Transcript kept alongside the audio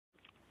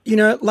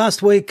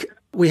Last week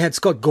we had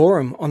Scott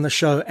Gorham on the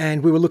show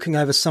and we were looking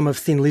over some of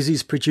Thin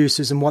Lizzy's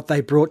producers and what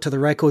they brought to the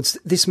records.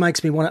 This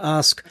makes me want to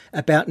ask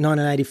about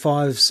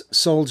 1985's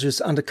Soldiers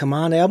Under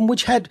Command album,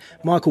 which had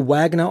Michael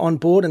Wagener on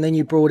board, and then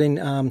you brought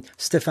in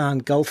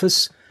Stephan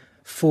Galfas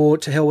for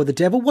To Hell with the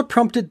Devil. What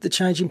prompted the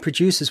change in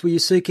producers? Were you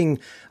seeking,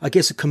 I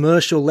guess, a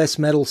commercial, less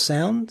metal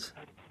sound?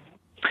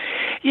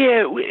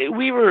 Yeah,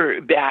 we were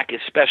back,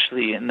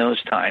 especially in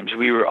those times,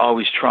 we were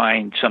always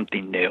trying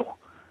something new.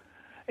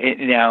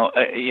 Now,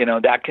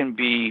 that can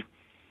be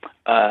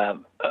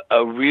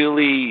a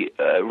really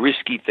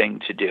risky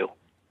thing to do.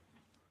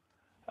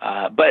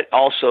 But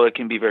also it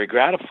can be very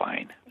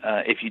gratifying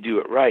if you do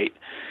it right.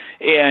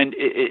 And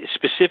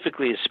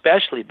specifically,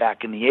 especially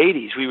back in the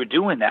 80s, we were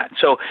doing that.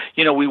 So,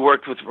 we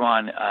worked with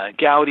Ron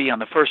Gowdy on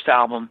the first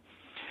album,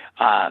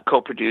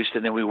 co-produced,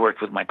 and then we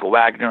worked with Michael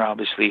Wagener,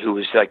 obviously, who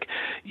was like,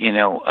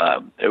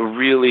 a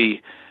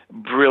really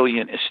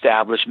brilliant,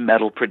 established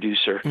metal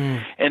producer.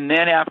 And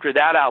then after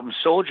that album,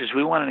 Soldiers,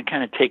 we wanted to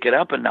kind of take it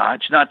up a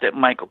notch. Not that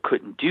Michael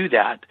couldn't do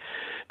that,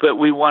 but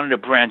we wanted to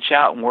branch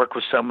out and work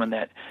with someone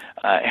that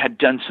had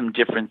done some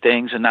different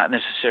things and not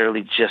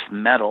necessarily just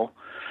metal.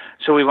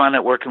 So we wound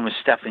up working with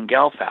Stephan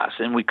Galfas,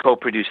 and we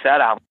co-produced that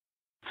album.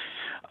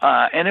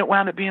 And it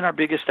wound up being our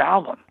biggest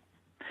album.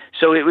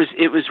 So it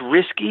was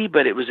risky,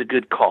 but it was a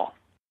good call.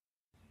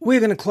 We're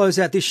going to close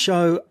out this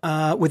show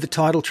with the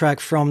title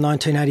track from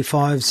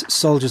 1985's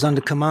Soldiers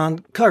Under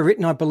Command,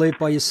 co-written, I believe,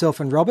 by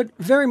yourself and Robert.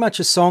 Very much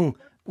a song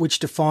which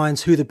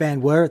defines who the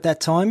band were at that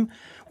time.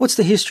 What's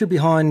the history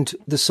behind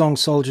the song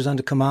Soldiers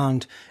Under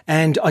Command?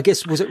 And I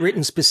guess, was it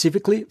written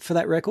specifically for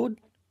that record?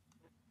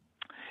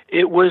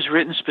 It was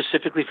written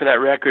specifically for that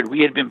record.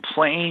 We had been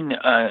playing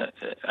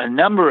a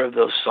number of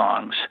those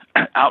songs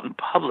out in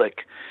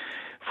public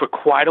for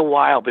quite a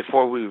while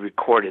before we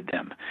recorded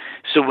them.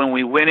 So when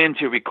we went in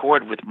to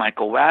record with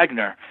Michael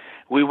Wagener,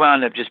 we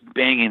wound up just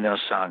banging those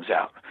songs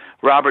out.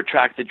 Robert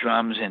tracked the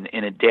drums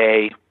in a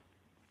day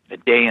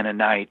and a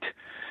night.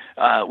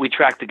 We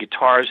tracked the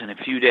guitars in a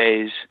few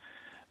days,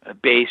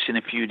 bass in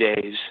a few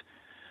days,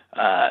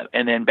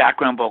 and then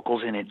background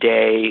vocals in a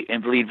day,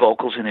 and lead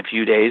vocals in a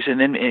few days, and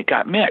then it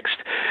got mixed.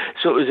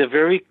 So it was a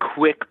very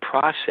quick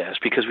process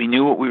because we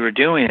knew what we were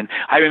doing. And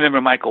I remember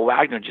Michael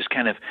Wagener just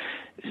kind of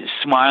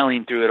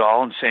smiling through it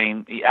all and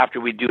saying,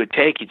 after we'd do a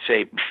take, he'd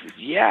say,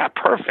 yeah,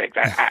 perfect.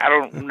 I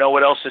don't know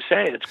what else to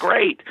say. That's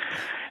great.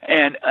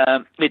 And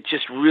it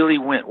just really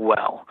went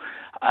well.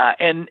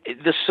 And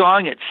the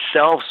song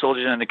itself,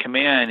 Soldiers Under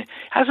Command,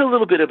 has a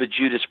little bit of a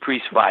Judas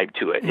Priest vibe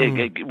to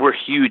it. We're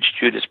huge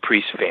Judas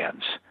Priest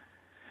fans,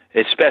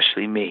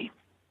 especially me.